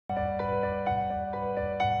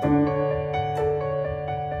My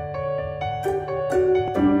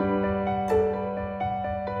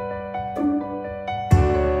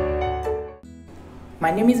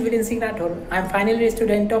name is Virendra Rathore. I am final year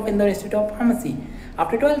student of Indore Institute of Pharmacy.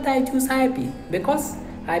 After 12th, I choose IIP because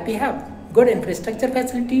IIP have good infrastructure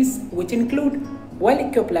facilities which include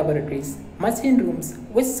well-equipped laboratories, machine rooms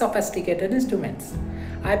with sophisticated instruments.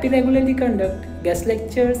 IIP regularly conduct guest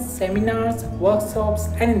lectures, seminars, workshops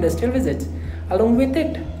and industrial visits. Along with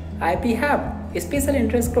it, IIP have special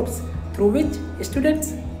interest groups through which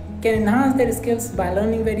students can enhance their skills by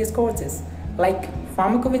learning various courses like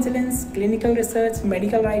pharmacovigilance, clinical research,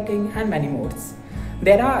 medical writing and many more.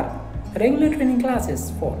 There are regular training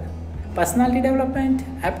classes for personality development,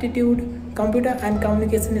 aptitude, computer and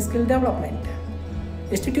communication skill development.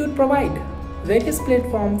 Institute provide various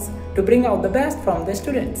platforms to bring out the best from the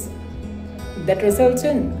students. That results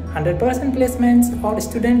in 100% placements or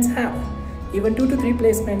students have even 2 to 3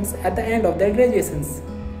 placements at the end of their graduations.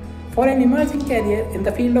 For an emerging career in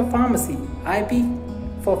the field of pharmacy,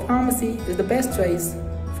 IIP for pharmacy is the best choice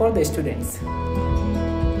for the students.